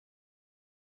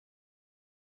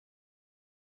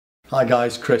Hi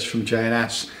guys, Chris from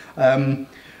J&S. I've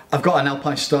got an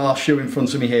Alpinestars shoe in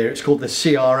front of me here. It's called the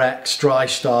CR-X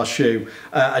Drystar shoe.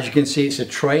 As you can see, it's a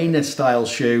trainer style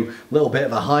shoe, a little bit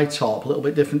of a high top, a little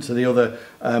bit different to the other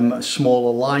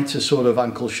smaller, lighter sort of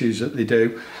ankle shoes that they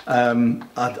do. There's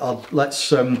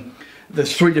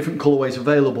 3 different colourways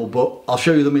available, but I'll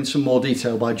show you them in some more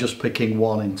detail by just picking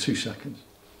one in 2 seconds.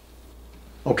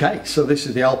 Okay, so this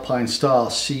is the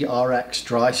Alpinestars CR-X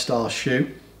Drystar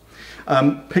shoe.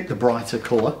 Pick the brighter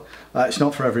colour. It's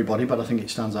not for everybody, but I think it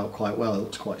stands out quite well. It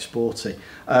looks quite sporty.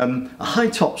 A high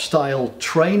top style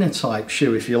trainer type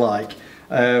shoe, if you like,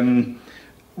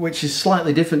 which is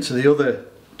slightly different to the other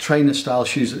trainer style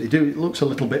shoes that they do. It looks a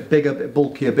little bit bigger, a bit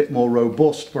bulkier, a bit more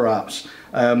robust perhaps.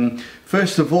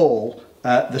 First of all,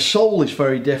 the sole is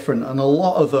very different, and a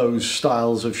lot of those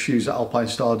styles of shoes that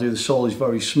Alpinestars do, the sole is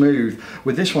very smooth.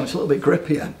 With this one, it's a little bit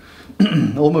grippier,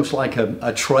 almost like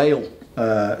a trail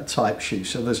type shoe,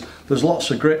 so there's lots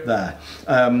of grip there.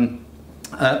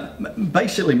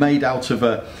 Basically made out of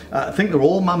I think they're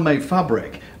all man-made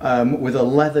fabric, with a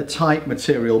leather type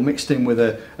material mixed in with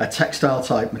a textile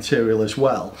type material as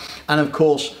well. And of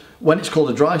course, when it's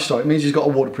called a Drystar, it means it's got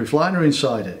a waterproof liner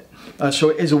inside it, so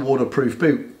it is a waterproof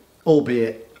boot,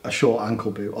 albeit a short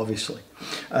ankle boot, obviously.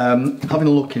 Having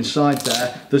a look inside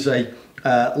there's a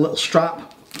little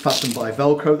strap fastened by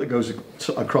Velcro that goes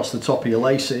across the top of your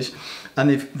laces, and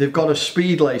they've got a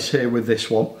speed lace here with this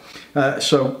one,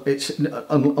 so it's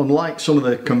unlike some of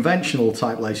the conventional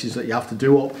type laces that you have to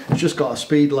do up. It's just got a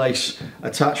speed lace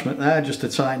attachment there just to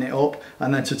tighten it up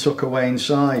and then to tuck away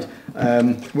inside,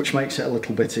 which makes it a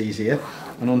little bit easier.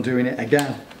 And undoing it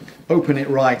again, open it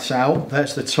right out,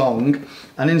 there's the tongue,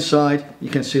 and inside you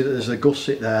can see that there's a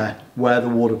gusset there where the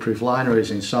waterproof liner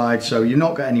is inside, so you've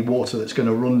not got any water that's going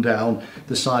to run down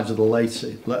the sides of the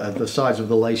laces,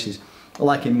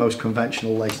 like in most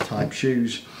conventional lace type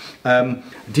shoes.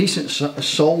 Decent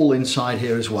sole inside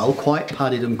here as well, quite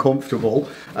padded and comfortable,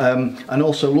 and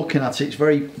also looking at it, it's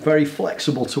very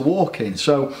flexible to walk in,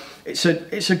 so it's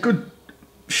a good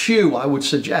shoe, I would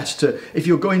suggest, if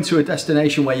you're going to a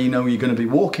destination where you know you're going to be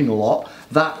walking a lot.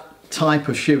 That type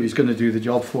of shoe is going to do the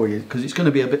job for you, because it's going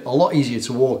to be a lot easier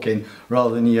to walk in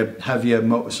rather than your heavier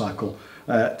motorcycle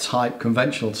type,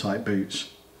 conventional type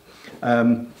boots.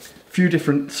 Few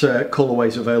different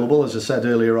colourways available, as I said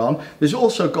earlier on. There's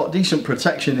also got decent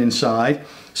protection inside,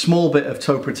 small bit of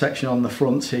toe protection on the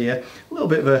front here, a little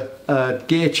bit of a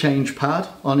gear change pad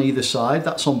on either side.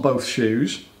 That's on both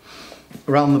shoes.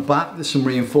 Around the back, there's some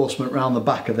reinforcement around the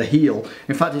back of the heel.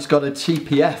 In fact, it's got a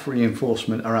TPF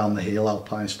reinforcement around the heel,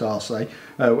 Alpinestars say,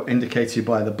 indicated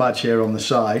by the badge here on the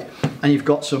side. And you've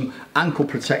got some ankle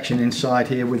protection inside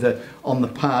here with on the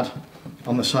pad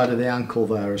on the side of the ankle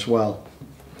there as well.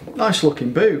 Nice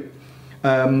looking boot.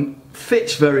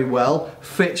 Fits very well,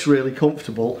 fits really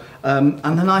comfortable, and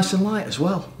they're nice and light as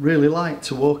well, really light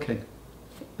to walk in.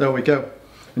 There we go.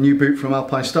 A new boot from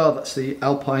Alpinestars, that's the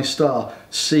Alpinestars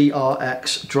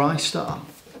CR-X Drystar.